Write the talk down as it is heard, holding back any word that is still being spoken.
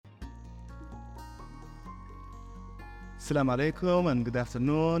Assalamu alaikum and good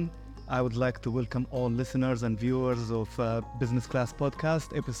afternoon. I would like to welcome all listeners and viewers of Business Class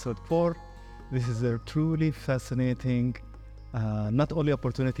Podcast, Episode 4. This is a truly fascinating, not only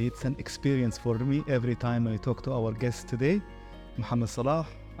opportunity, it's an experience for me every time I talk to our guest today, Mohammed Salah.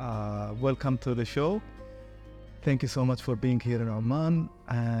 Welcome to the show. Thank you so much for being here in Oman.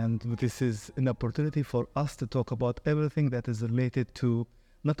 And this is an opportunity for us to talk about everything that is related to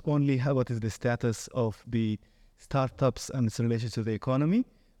not only what is the status of the startups and its relation to the economy,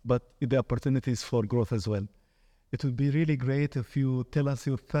 but the opportunities for growth as well. It would be really great if you tell us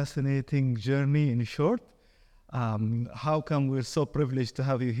your fascinating journey in short. How come we're so privileged to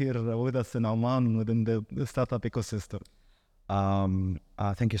have you here with us in Oman within the startup ecosystem?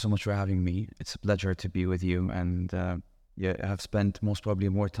 Thank you so much for having me. It's a pleasure to be with you, and I have spent most probably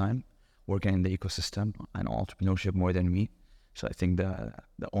more time working in the ecosystem and entrepreneurship more than me. So I think the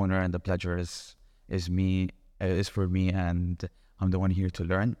honor and the pleasure is for me, and I'm the one here to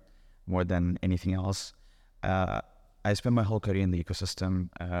learn more than anything else. I spent my whole career in the ecosystem.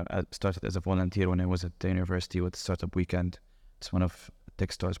 I started as a volunteer when I was at the university with Startup Weekend. It's one of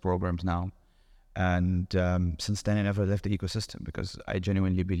Techstars programs now. And since then, I never left the ecosystem because I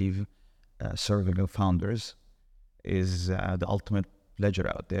genuinely believe serving the founders is the ultimate pleasure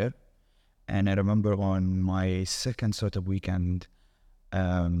out there. And I remember on my second Startup Weekend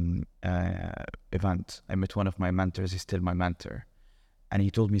event, I met one of my mentors. He's still my mentor. And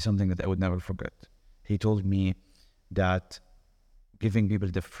he told me something that I would never forget. He told me that giving people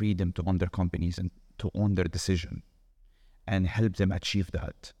the freedom to own their companies and to own their decision and help them achieve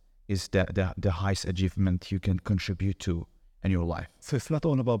that is the highest achievement you can contribute to in your life. So it's not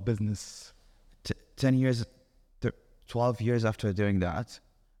all about business. 12 years after doing that,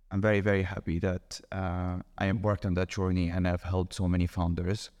 I'm very, very happy that I embarked on that journey, and I've helped so many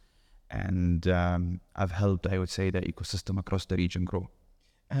founders, and I've helped, I would say, the ecosystem across the region grow.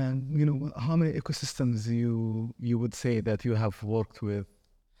 And how many ecosystems you would say that you have worked with?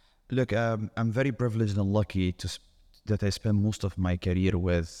 Look, I'm very privileged and lucky that I spent most of my career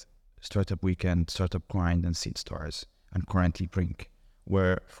with Startup Weekend, Startup Grind, and Seed Stars, and currently Brink,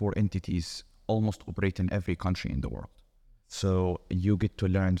 where 4 entities almost operate in every country in the world. So you get to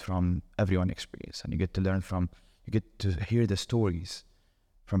learn from everyone's experience, and you get to hear the stories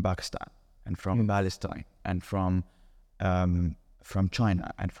from Pakistan and from Palestine and from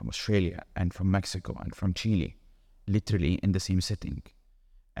China and from Australia and from Mexico and from Chile, literally in the same sitting.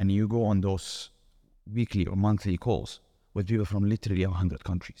 And you go on those weekly or monthly calls with people from literally 100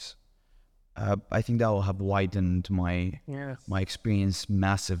 countries. I think that will have widened my experience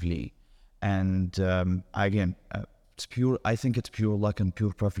massively. And again, I think it's pure luck and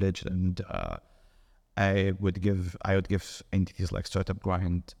pure privilege. And I would give entities like Startup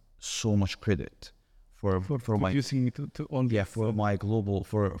Grind so much credit for my using it to own for my global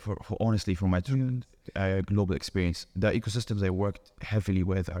for honestly for my global experience. The ecosystems I worked heavily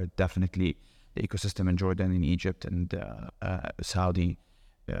with are definitely the ecosystem in Jordan, in Egypt, and Saudi,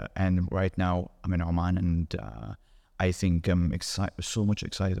 and right now I'm in Oman, and I think I'm so much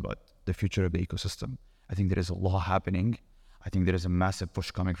excited about the future of the ecosystem. I think there is a lot happening. I think there is a massive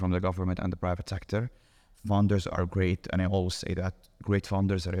push coming from the government and the private sector. Founders are great, and I always say that great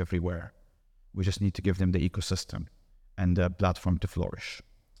founders are everywhere. We just need to give them the ecosystem and the platform to flourish.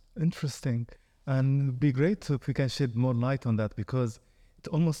 Interesting. And it'd be great if we can shed more light on that, because it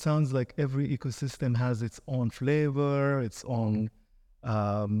almost sounds like every ecosystem has its own flavor, its own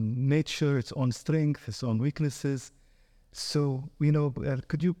nature, its own strength, its own weaknesses. So,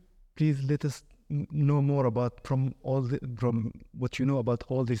 could you please let us know more about from what you know about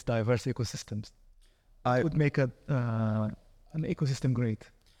all these diverse ecosystems? It would make an ecosystem great.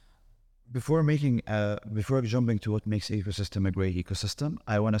 Before jumping to what makes ecosystem a great ecosystem,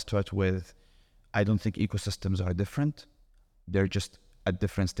 I want to start with, I don't think ecosystems are different. They're just at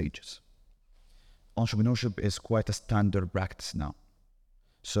different stages. Entrepreneurship is quite a standard practice now.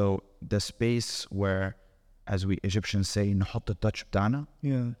 So the space where, as we Egyptians say, نحط التاتش بتاعنا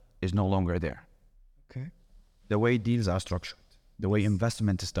is no longer there. Okay. The way deals are structured, the way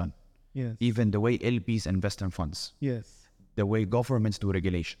investment is done, even the way LPs invest in funds, the way governments do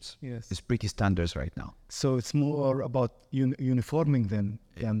regulations, is pretty standards right now. So it's more about uniforming them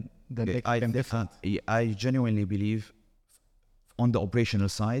than making them different. I genuinely believe on the operational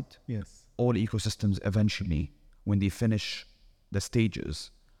side, all ecosystems eventually, when they finish the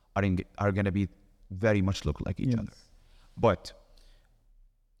stages, are going to be very much look like each other. But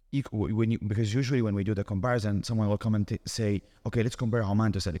because usually when we do the comparison, someone will come and say, okay, let's compare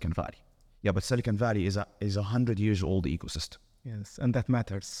Oman to Silicon Valley. Yeah, but Silicon Valley is a 100 years old ecosystem. Yes, and that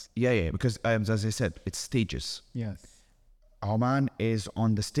matters. Yeah, because as I said, it's stages. Yes. Oman is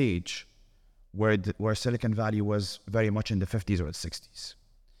on the stage where Silicon Valley was very much in the 50s or the 60s.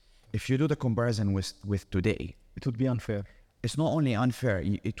 If you do the comparison with today, It would be unfair. it's not only unfair,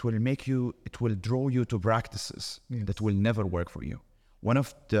 it will draw you to practices that will never work for you. One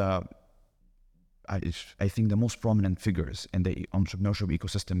of the, I think the most prominent figures in the entrepreneurship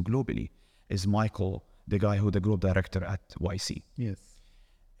ecosystem globally is Michael, the guy who the group director at YC. Yes.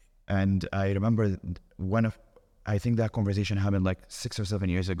 And I remember I think that conversation happened like 6 or 7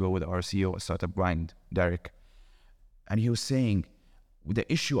 years ago with our CEO at Startup Grind, Derek. And he was saying,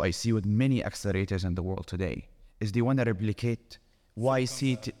 the issue I see with many accelerators in the world today is they want to replicate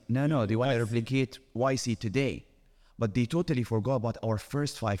YC. They want to replicate YC today. But they totally forgot about our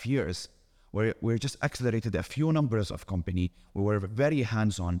first 5 years, where we're just accelerated a few numbers of company. We were very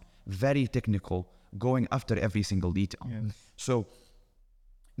hands-on, very technical, going after every single detail. Yes. So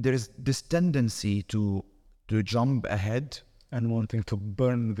there is this tendency to jump ahead And wanting to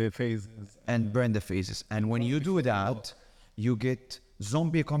burn the phases. And when you do that, you get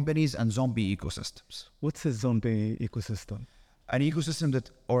zombie companies and zombie ecosystems. What's a zombie ecosystem? An ecosystem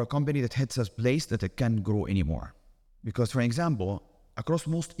or a company that hits a place that it can't grow anymore. Because, for example, across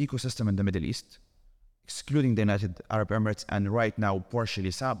most ecosystem in the Middle East, excluding the United Arab Emirates and right now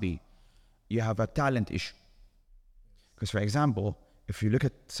partially Saudi, you have a talent issue. Because, for example, if you look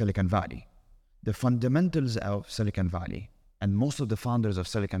at Silicon Valley, the fundamentals of Silicon Valley, and most of the founders of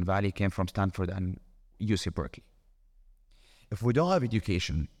Silicon Valley came from Stanford and UC Berkeley. If we don't have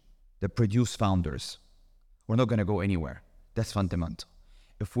education that produce founders, we're not going to go anywhere. That's fundamental.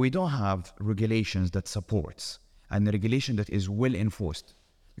 If we don't have regulations that supports and the regulation that is well enforced,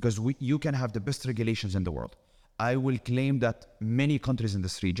 because you can have the best regulations in the world. I will claim that many countries in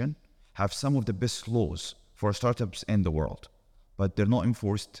this region have some of the best laws for startups in the world, but they're not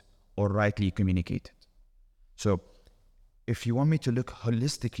enforced or rightly communicated. So if you want me to look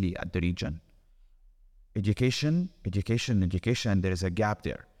holistically at the region, education, there is a gap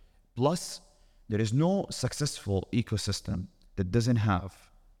there. Plus, there is no successful ecosystem that doesn't have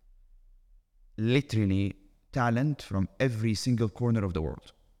literally talent from every single corner of the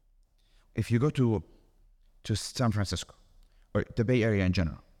world. If you go to San Francisco, or the Bay Area in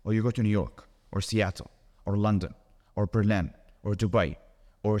general, or you go to New York, or Seattle, or London, or Berlin, or Dubai,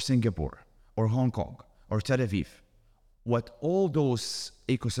 or Singapore, or Hong Kong, or Tel Aviv, what all those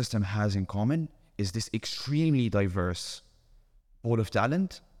ecosystem has in common is this extremely diverse pool of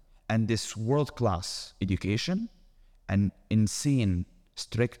talent and this world-class education and insane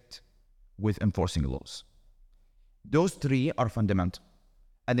strict with enforcing laws. Those three are fundamental.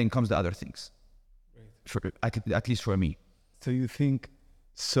 And then comes the other things, at least for me. So you think,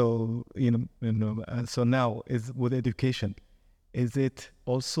 so now is with education, is it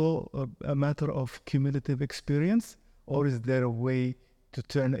also a matter of cumulative experience, or is there a way to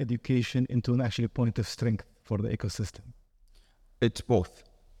turn education into an actually point of strength for the ecosystem? It's both.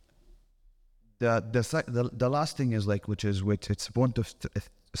 The last thing is which it's a point of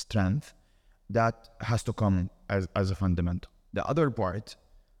strength that has to come as a fundamental. The other part,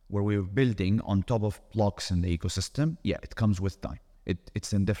 where we're building on top of blocks in the ecosystem, it comes with time.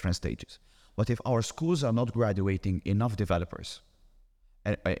 It's in different stages. But if our schools are not graduating enough developers,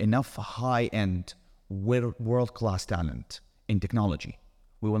 enough high-end, world-class talent in technology,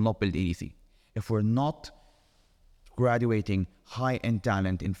 we will not build anything. If we're not graduating high-end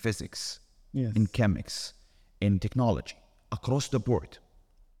talent in physics, in chemics, in technology, across the board,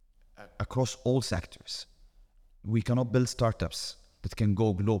 across all sectors, we cannot build startups that can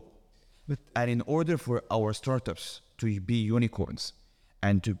go global. And in order for our startups to be unicorns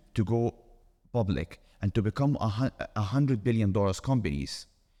and to go public and to become $100 billion companies,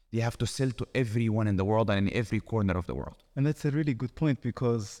 they have to sell to everyone in the world and in every corner of the world. And that's a really good point,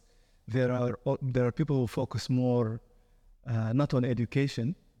 because there are people who focus more not on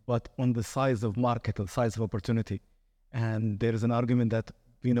education, but on the size of market or size of opportunity. And there is an argument that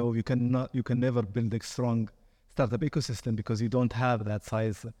you can never build a strong startup ecosystem because you don't have that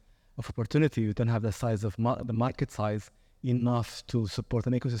size of opportunity. You don't have the size of the market size enough to support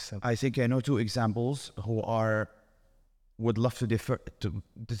an ecosystem. I think I know two examples who would love to differ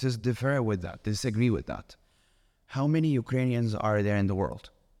with that, disagree with that. How many Ukrainians are there in the world?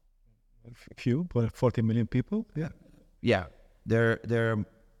 A few, but 40 million people. Yeah. They're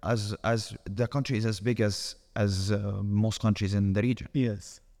as the country is as big as most countries in the region.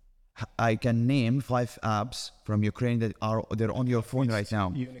 Yes. I can name 5 apps from Ukraine that they're on your phone right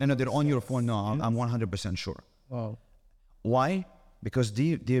now. No, they're on your phone now. I'm 100% sure. Wow. Why? Because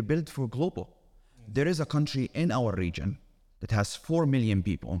they're built for global. There is a country in our region that has 4 million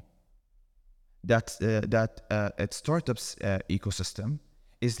people That startups ecosystem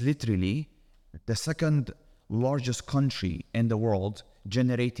is literally the second largest country in the world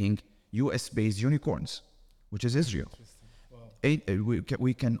generating US-based unicorns, which is Israel.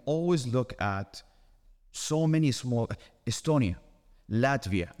 We can always look at so many small, Estonia,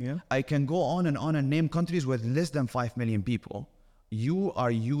 Latvia. Yeah. I can go on and name countries with less than 5 million people. You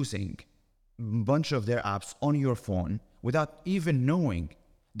are using a bunch of their apps on your phone without even knowing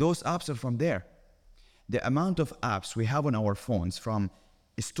those apps are from there. The amount of apps we have on our phones from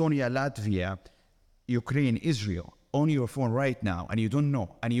Estonia, Latvia, Ukraine, Israel on your phone right now, and you don't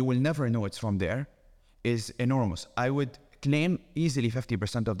know, and you will never know it's from there, is enormous. I would claim easily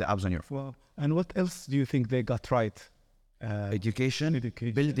 50% of the apps on your phone. Wow. And what else do you think they got right? Education,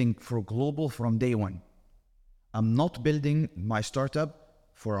 building for global from day one. I'm not building my startup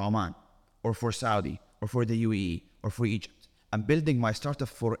for Oman or for Saudi or for the UAE or for Egypt. I'm building my startup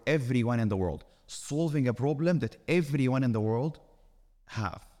for everyone in the world, solving a problem that everyone in the world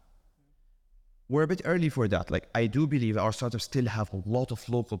have. We're a bit early for that. Like, I do believe our startups still have a lot of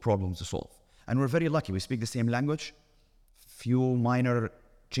local problems to solve. And we're very lucky. We speak the same language, few minor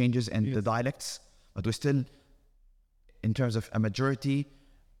changes in the dialects, but we still, in terms of a majority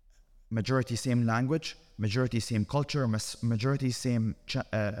same language, majority same culture, majority same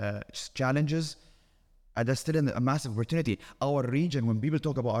challenges, and that's still a massive opportunity. Our region, when people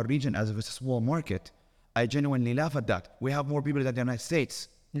talk about our region as if it's a small market, I genuinely laugh at that. We have more people than the United States.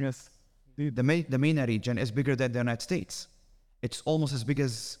 Yes. The MENA region is bigger than the United States. It's almost as big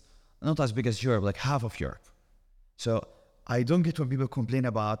as, not as big as Europe, like half of Europe. So I don't get when people complain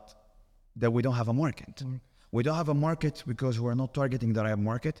about that we don't have a market. We don't have a market because we're not targeting the right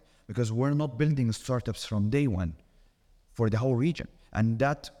market, because we're not building startups from day one for the whole region. And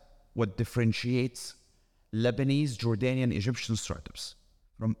that what differentiates Lebanese, Jordanian, Egyptian startups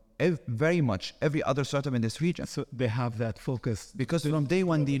from very much every other startup in this region. So they have that focus. Because from day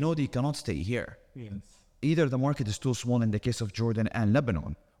one, they know they cannot stay here. Yes. Either the market is too small in the case of Jordan and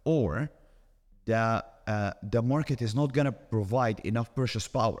Lebanon, or the market is not going to provide enough purchase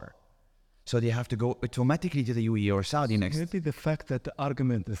power. So they have to go automatically to the UAE or Saudi next. Maybe the fact that the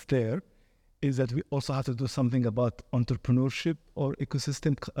argument is there is that we also have to do something about entrepreneurship or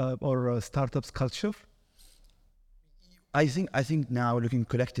ecosystem or startups culture. I think now, looking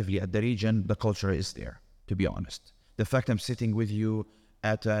collectively at the region, the culture is there, to be honest. The fact I'm sitting with you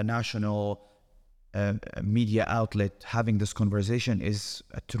at a national media outlet having this conversation is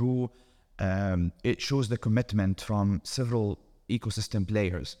a true, it shows the commitment from several ecosystem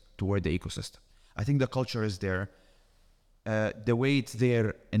players toward the ecosystem. I think the culture is there. The way it's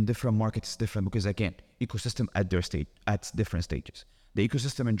there in different markets is different because, again, ecosystem at different stages. The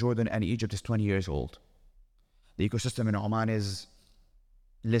ecosystem in Jordan and Egypt is 20 years old. The ecosystem in Oman is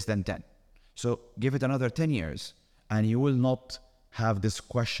less than 10. So give it another 10 years and you will not have this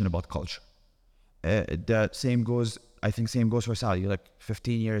question about culture. The same goes for Saudi, like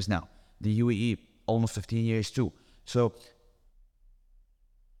 15 years now. The UAE, almost 15 years too. So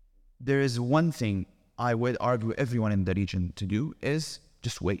there is one thing I would argue everyone in the region to do is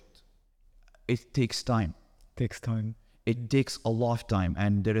just wait. It takes time. It takes a lot of time,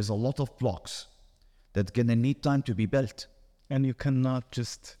 and there is a lot of blocks that's gonna need time to be built. And you cannot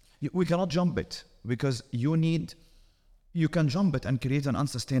just... We cannot jump it, because you can jump it and create an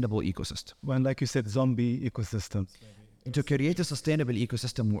unsustainable ecosystem. When, like you said, zombie ecosystems. To create a sustainable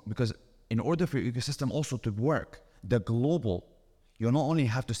ecosystem, because in order for your ecosystem also to work, you not only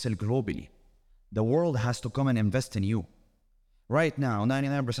have to sell globally, the world has to come and invest in you. Right now,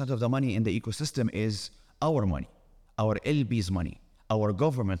 99% of the money in the ecosystem is our money, our LB's money, our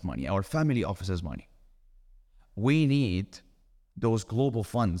government money, our family offices' money. We need those global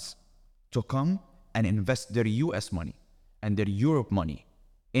funds to come and invest their US money and their Europe money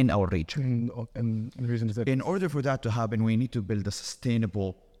in our region. And the reason is that... In order for that to happen, we need to build a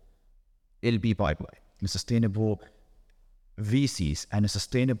sustainable LB pipeline, a sustainable VCs, and a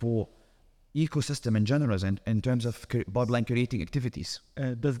sustainable ecosystem in general, and in terms of pipeline creating activities.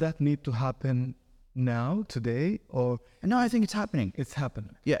 Does that need to happen now, today, or... No, I think it's happening. It's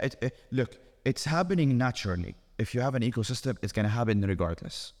happening. Yeah, look, it's happening naturally. If you have an ecosystem, it's going to happen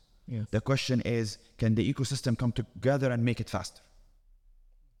regardless. Yes. The question is, can the ecosystem come together and make it faster?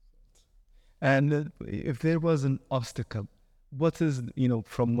 And if there was an obstacle, what is,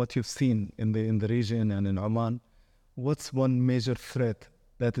 from what you've seen in the region and in Oman, what's one major threat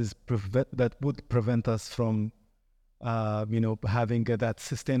that would prevent us from, having that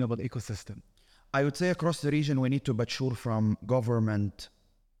sustainable ecosystem? I would say across the region, we need to mature from government,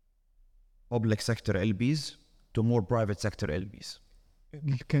 public sector LBs to more private sector LBs.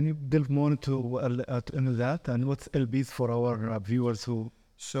 Can you delve more into that? And what's LBs for our viewers who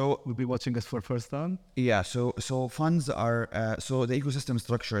So will be watching us for first time? yeah, so funds are so the ecosystem is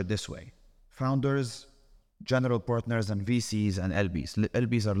structured this way: founders, general partners, and VCs and LBs.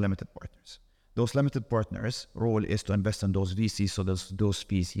 LBs are limited partners. Those limited partners' role is to invest in those VCs, so those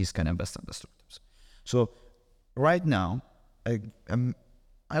VCs can invest in the startups. So right now,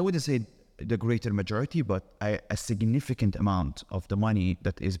 I wouldn't say the greater majority, but a significant amount of the money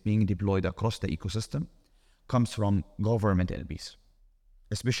that is being deployed across the ecosystem comes from government LBs,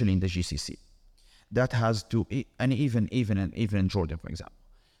 especially in the GCC. That has to, and even in Jordan, for example.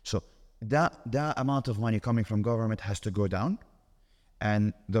 So that amount of money coming from government has to go down,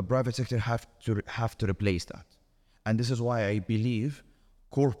 and the private sector have to replace that. And this is why I believe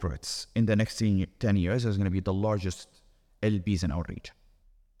corporates in the next 10 years is going to be the largest LBs in our region.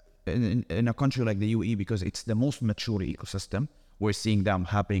 In a country like the UAE, because it's the most mature ecosystem, we're seeing them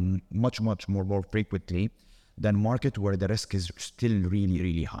happening much more frequently than market where the risk is still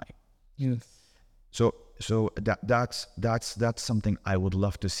really high. Yes. So that's something I would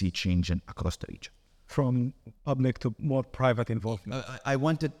love to see changing across the region. From public to more private involvement. I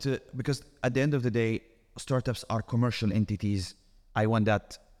wanted to, because at the end of the day, startups are commercial entities. I want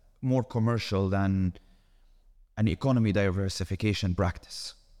that more commercial than an economy diversification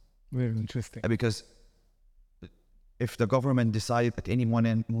practice. Very interesting. Because if the government decides at any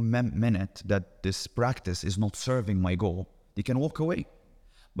minute that this practice is not serving my goal, they can walk away.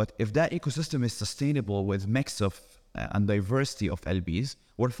 But if that ecosystem is sustainable with mix of and diversity of LBs,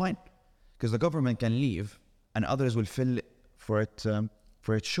 we're fine. Because the government can leave and others will fill for its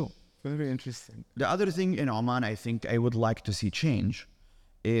show. Very interesting. The other thing in Oman I think I would like to see change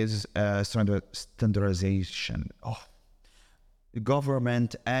is standardization. The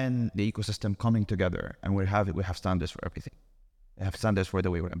government and the ecosystem coming together, and we have standards for everything. We have standards for the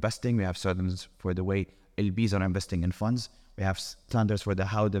way we're investing. We have standards for the way LBs are investing in funds. We have standards for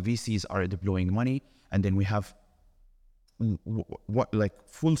how the VCs are deploying money, and then we have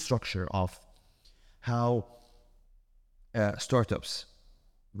full structure of how startups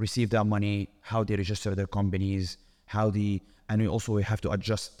receive that money, how they register their companies, and we have to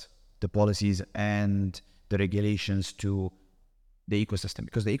adjust the policies and the regulations to the ecosystem,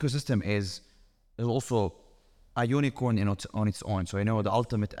 because the ecosystem is also a unicorn on its own. So I know the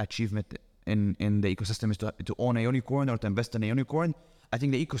ultimate achievement in the ecosystem is to own a unicorn or to invest in a unicorn. I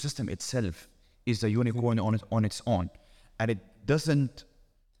think the ecosystem itself is a unicorn on its own, and it doesn't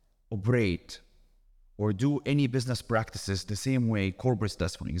operate or do any business practices the same way corporates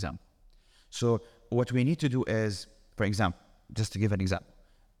does, for example. So what we need to do is, for example, just to give an example,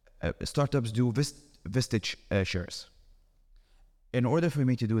 startups do vestige shares. In order for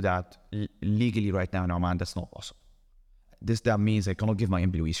me to do that legally right now in Oman, that's not possible. That means I cannot give my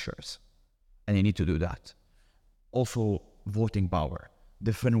employees shares, and I need to do that. Also, voting power,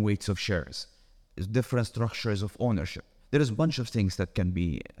 different weights of shares, different structures of ownership. There is a bunch of things that can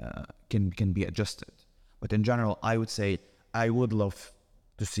be adjusted. But in general, I would say I would love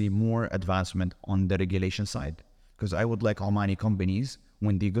to see more advancement on the regulation side, because I would like Omani companies,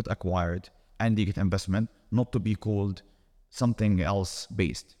 when they get acquired and they get investment, not to be called something else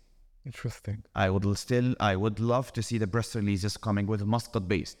based. Interesting. I would love to see the press releases coming with Muscat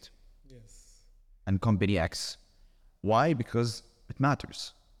based. Yes. And company X. Why? Because it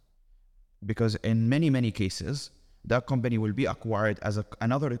matters. Because in many cases, that company will be acquired as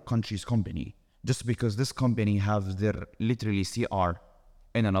another country's company, just because this company has their literally CR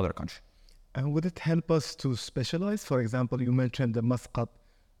in another country. And would it help us to specialize? For example, you mentioned the Muscat,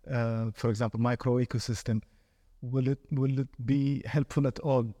 for example, micro ecosystem. Will it be helpful at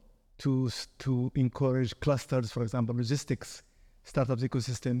all to encourage clusters, for example, logistics, startups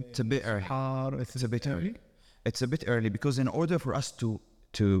ecosystem? It's a bit early. It's a bit early. It's a bit early, because in order for us to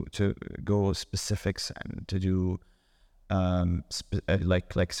go specifics and to do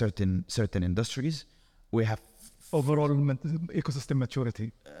like certain industries, we have Overall ecosystem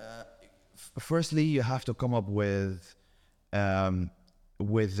maturity. Firstly, you have to come up with a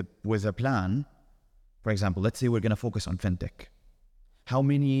plan. For example, let's say we're going to focus on fintech. How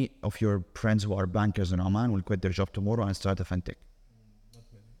many of your friends who are bankers in Oman will quit their job tomorrow and start a fintech?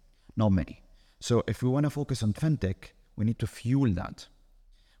 Not many. So if we want to focus on fintech, we need to fuel that.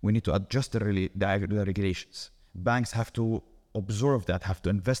 We need to adjust the regulations. Banks have to absorb that, have to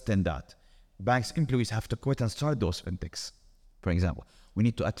invest in that. Banks' employees have to quit and start those fintechs, for example. We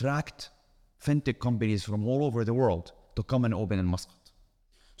need to attract fintech companies from all over the world to come and open in Muscat.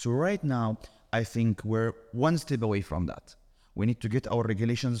 So right now, I think we're one step away from that. We need to get our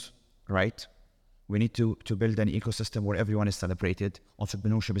regulations right. We need to build an ecosystem where everyone is celebrated.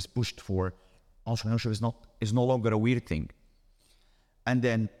 Entrepreneurship is pushed for. Entrepreneurship is no longer a weird thing. And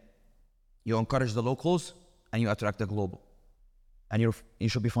then you encourage the locals and you attract the global. And you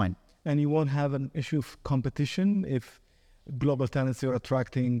should be fine. And you won't have an issue of competition if global talents you're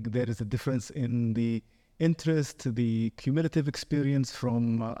attracting, there is a difference in the interest, the cumulative experience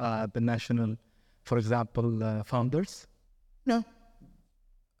from the national, for example, founders? No.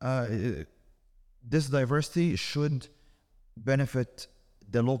 This diversity should benefit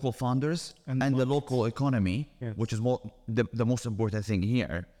the local founders and the local economy, yes, which is the most important thing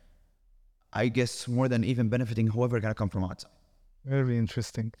here. I guess more than even benefiting whoever gonna come from outside. Very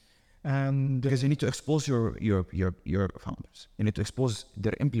interesting. And because you need to expose your founders. You need to expose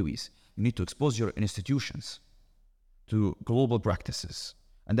their employees. You need to expose your institutions to global practices,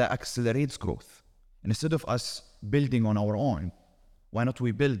 and that accelerates growth. And instead of us building on our own, why not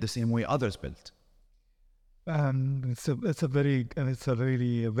we build the same way others built? It's a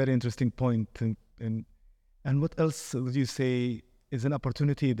really a very interesting point. And what else would you say is an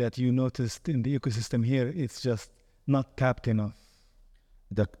opportunity that you noticed in the ecosystem here? It's just not tapped enough.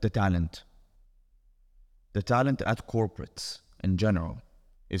 The talent. The talent at corporates in general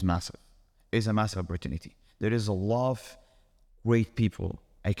is massive. Is a massive opportunity. There is a lot of great people.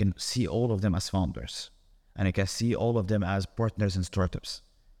 I can see all of them as founders, and I can see all of them as partners in startups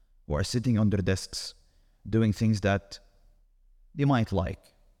who are sitting on their desks doing things that they might like.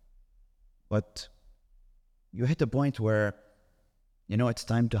 But you hit a point where, it's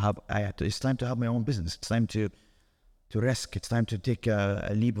time to have my own business. It's time to risk. It's time to take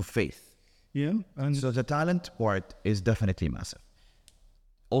a leap of faith. Yeah. And so the talent part is definitely massive.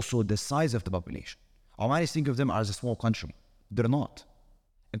 Also, the size of the population. Omanis think of them as a small country. They're not.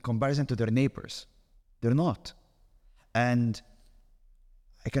 In comparison to their neighbors, they're not. And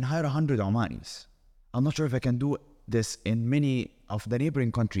I can hire 100 Omanis. I'm not sure if I can do this in many of the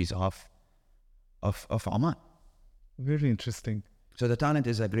neighboring countries of Oman. Very interesting. So the talent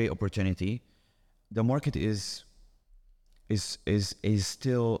is a great opportunity. The market is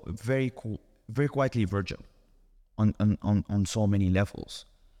still very quietly virgin on so many levels.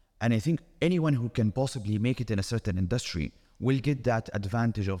 And I think anyone who can possibly make it in a certain industry will get that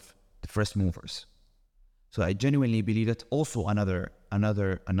advantage of the first movers. So I genuinely believe that's also another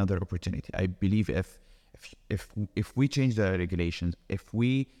opportunity. I believe if we change the regulations, if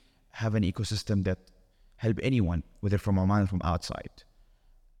we have an ecosystem that help anyone, whether from Oman or from outside,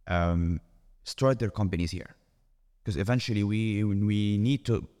 start their companies here. Because eventually we need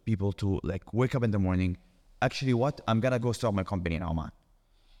people to wake up in the morning, actually I'm gonna go start my company in Oman.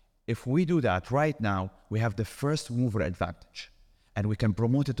 If we do that right now, we have the first mover advantage, and we can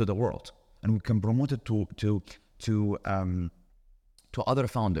promote it to the world, and we can promote it to other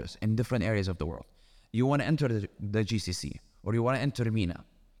founders in different areas of the world. You want to enter the GCC, or you want to enter MENA.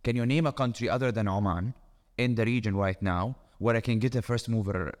 Can you name a country other than Oman in the region right now where I can get a first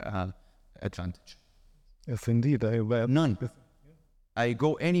mover advantage? Yes, indeed. None. I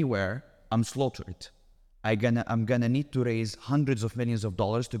go anywhere, I'm slaughtered. I'm gonna need to raise hundreds of millions of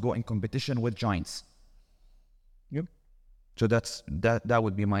dollars to go in competition with giants. Yep. So that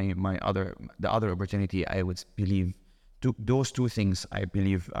would be the other opportunity. I would believe those two things I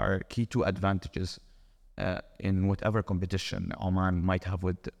believe are key to advantages in whatever competition Oman might have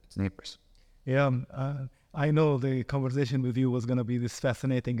with its neighbors. Yeah, I know the conversation with you was going to be this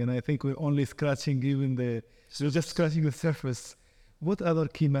fascinating, and I think we're only scratching we're just scratching the surface. What other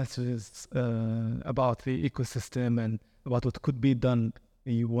key messages about the ecosystem and about what could be done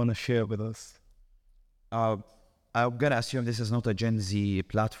you want to share with us? I'm going to assume this is not a Gen Z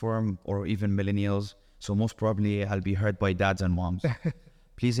platform or even millennials, so most probably I'll be heard by dads and moms.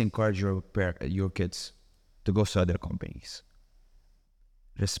 Please encourage your kids to go start their companies.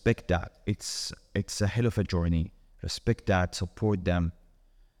 Respect that. It's a hell of a journey. Respect that, support them,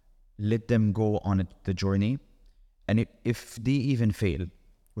 let them go on the journey. And if they even fail,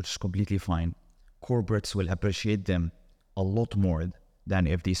 which is completely fine, corporates will appreciate them a lot more than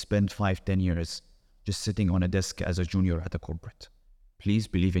if they spend 5-10 years just sitting on a desk as a junior at a corporate. Please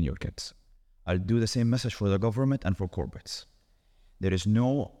believe in your kids. I'll do the same message for the government and for corporates. There is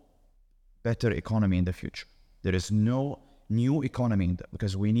no better economy in the future. There is no new economy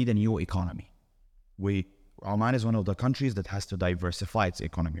because we need a new economy. Oman is one of the countries that has to diversify its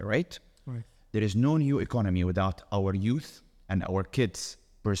economy, right? Right. There is no new economy without our youth and our kids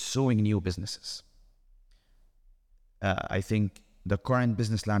pursuing new businesses. I think the current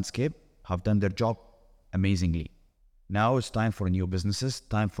business landscape have done their job amazingly. Now it's time for new businesses,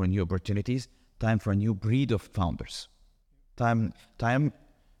 time for new opportunities, time for a new breed of founders. Time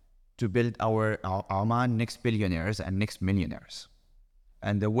to build our Oman next billionaires and next millionaires.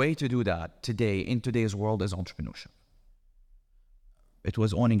 And the way to do that today, in today's world, is entrepreneurship. It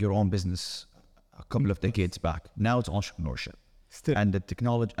was owning your own business a couple of decades back. Now it's entrepreneurship. Still. And the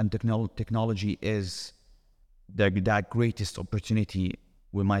technology is that greatest opportunity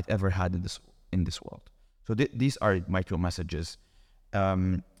we might ever had in this world. So these are my two messages.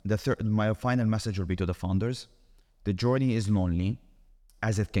 My final message will be to the founders. The journey is lonely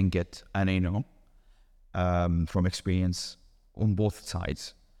as it can get, and I know from experience on both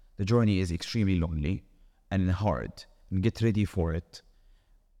sides. The journey is extremely lonely and hard, and get ready for it,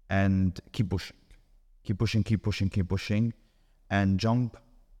 and keep pushing, and jump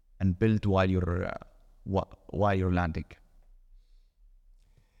and build while you're landing.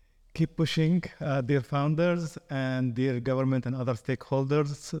 Keep pushing, dear founders and dear government and other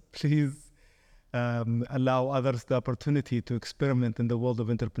stakeholders. Please allow others the opportunity to experiment in the world of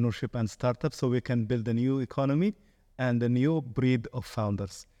entrepreneurship and startups so we can build a new economy and a new breed of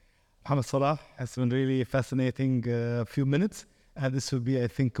founders. Mohammed Salah, has been really fascinating few minutes. And this will be, I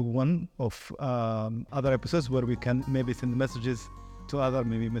think, one of other episodes where we can maybe send messages to other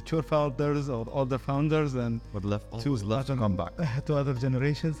maybe mature founders or older founders, and Would love to come back. to other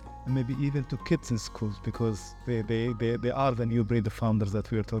generations, and maybe even to kids in schools, because they are the new breed of founders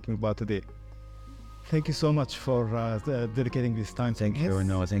that we are talking about today. Thank you so much for dedicating this time. Thank you.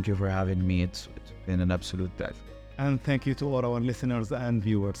 No, thank you for having me. It's been an absolute pleasure. And thank you to all our listeners and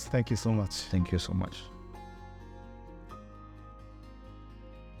viewers. Thank you so much. Thank you so much.